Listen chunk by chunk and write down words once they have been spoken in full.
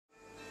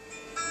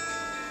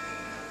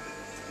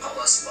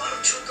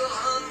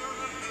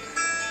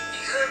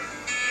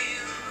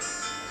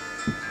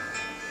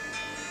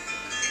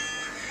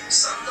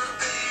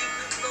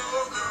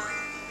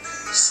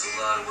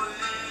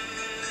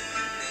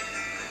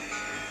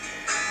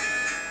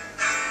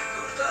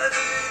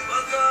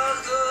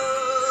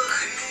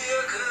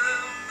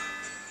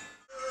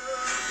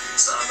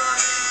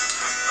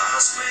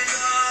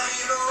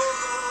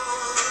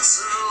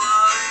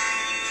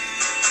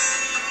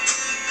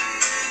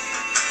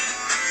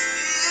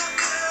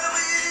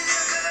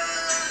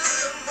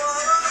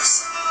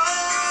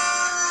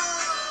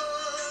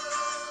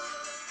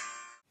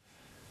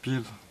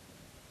Пел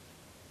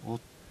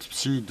от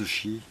всей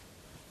души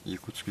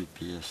якутскую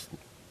песню.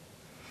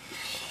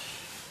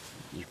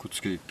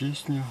 Якутскую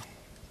песню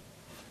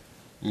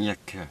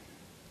 «Ийэккэм».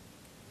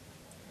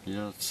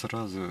 Я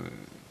сразу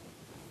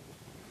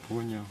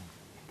понял,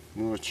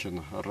 мы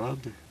очень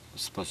рады,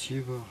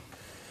 спасибо.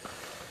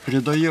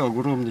 Передаю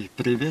огромный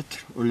привет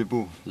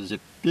Льву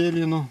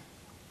Зэппелину.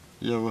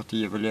 Я вот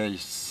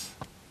являюсь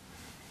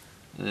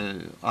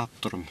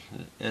автором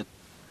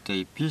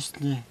этой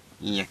песни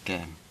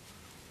 «Ийэккэм».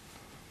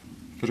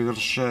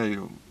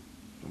 Приглашаю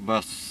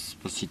вас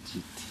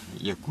посетить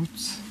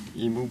Якутск,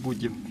 и мы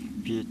будем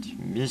петь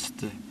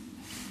вместе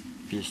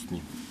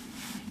песни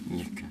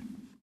 «Ийэккэм».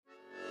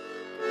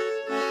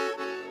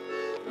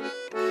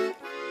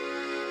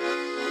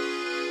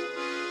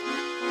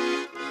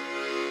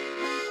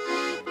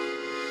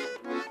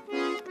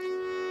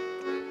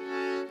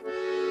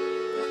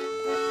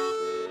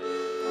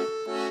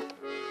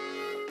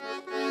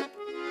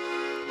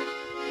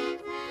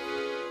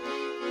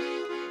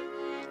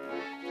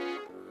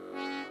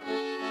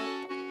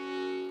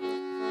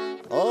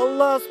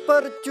 Олас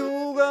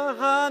партюга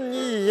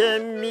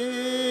ханиеми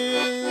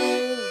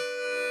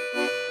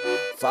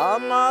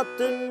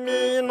санатын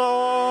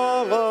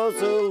оғызыларби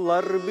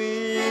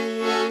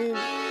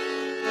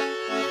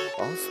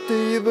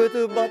астыбыт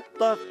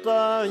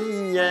баттақта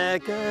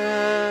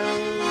ийэккэм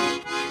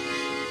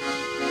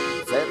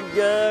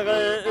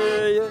сәргеғе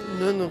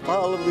өйінін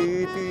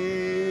қалбыты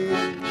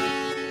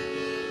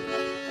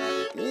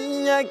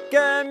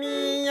ийэккэм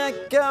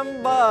ийэккэм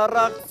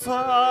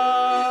барақсан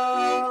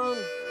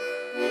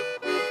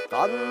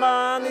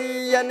Kannan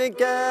iyeni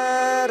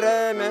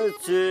keremetsini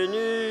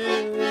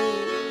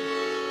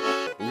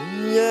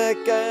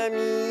Ийэккэм,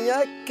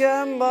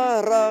 ийэккэм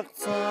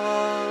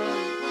барақсан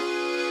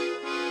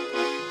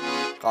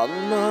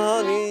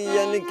Kannan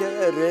iyeni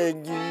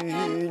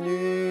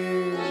keregini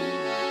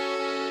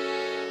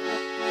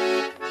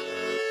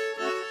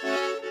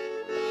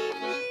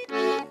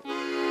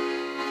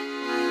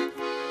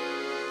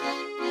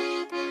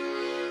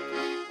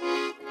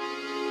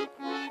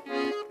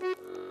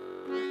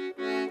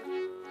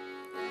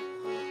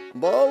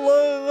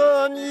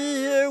Балыған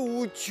ие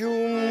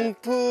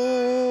учумпу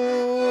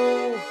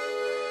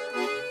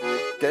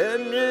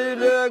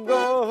Кемеле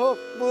гоқ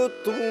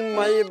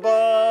бұтумай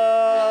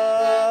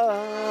бар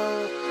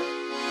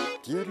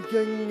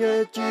Кергенге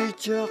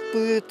чичақ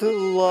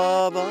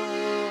бұтылаба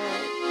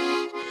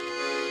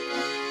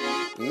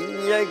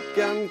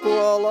Ийэккэм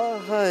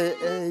куалағай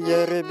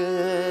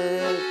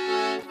әйербет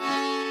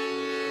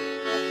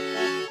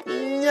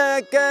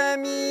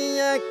Ийэккэм,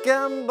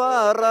 ийэккэм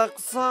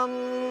барақсан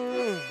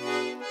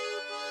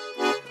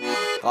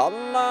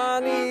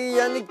Kannan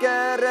iyeni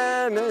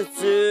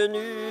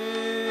keremetsini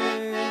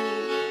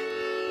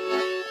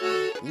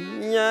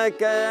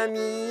Ийэккэм,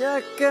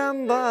 ийэккэм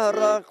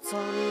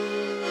барақсан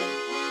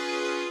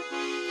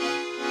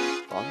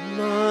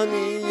Kannan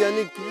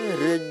iyeni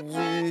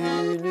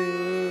keregini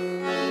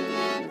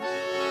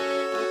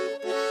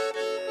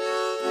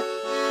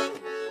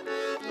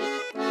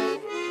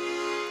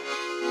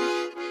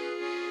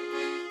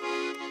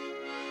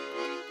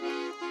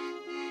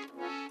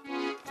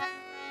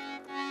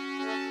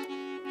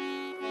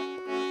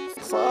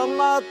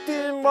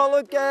Sanatım ol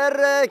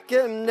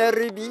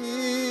kerekemlerbi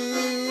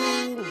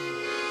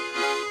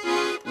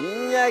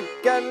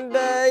İýэккэм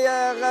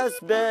beyağız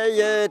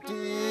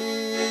beyeti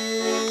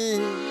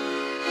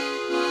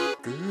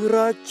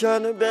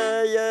Kıraçan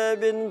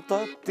beyebin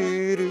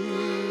tattırı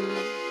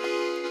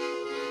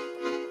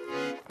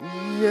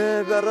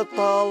Yeber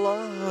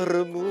talar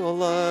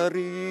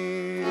buları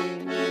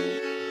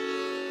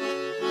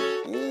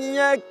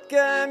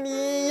Ийэккэм,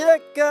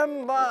 ийэккэм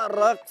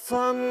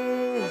барақсан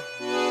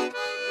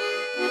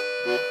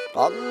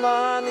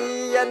Kannan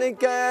iyeni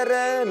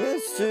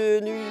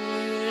keremetsini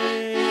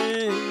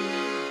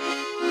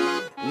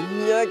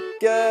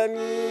Ийэккэм,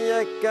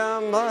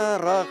 ийэккэм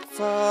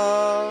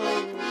барақсан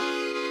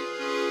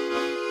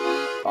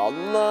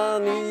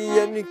Kannan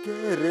iyeni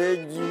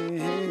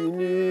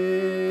keregini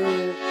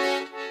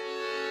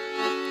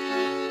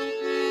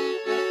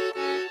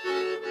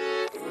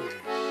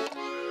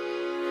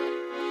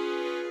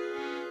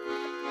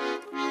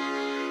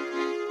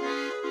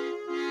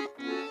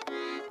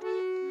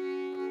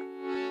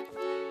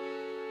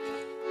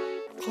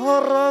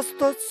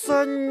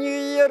Karastатсан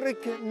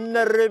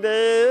ийэркэмнэр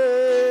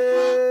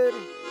бэр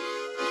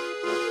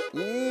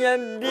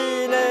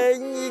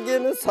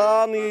bileğin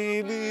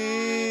sanılı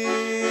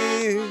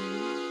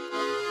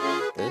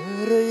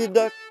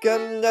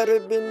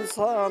Ereydakkenler bin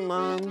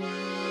sanan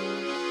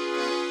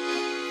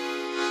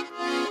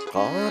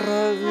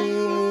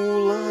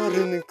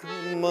Karağımların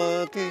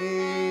kılmadı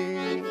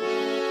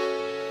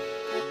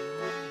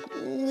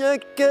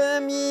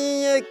Ийэккэм,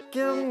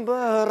 ийэккэм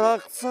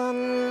бıraksan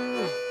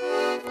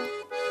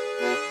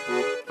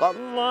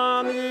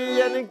Aman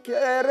yen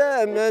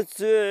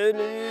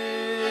keremesini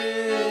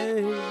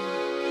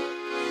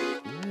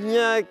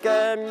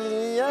Ийэккэм,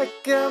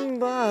 ийэккэм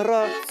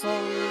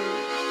bıraksan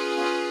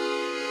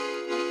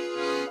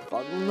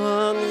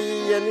Aman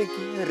yen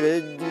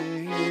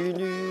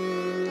keredüğünü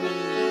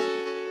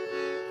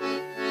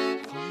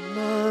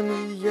Aman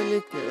yen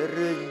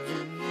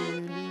keredüğünü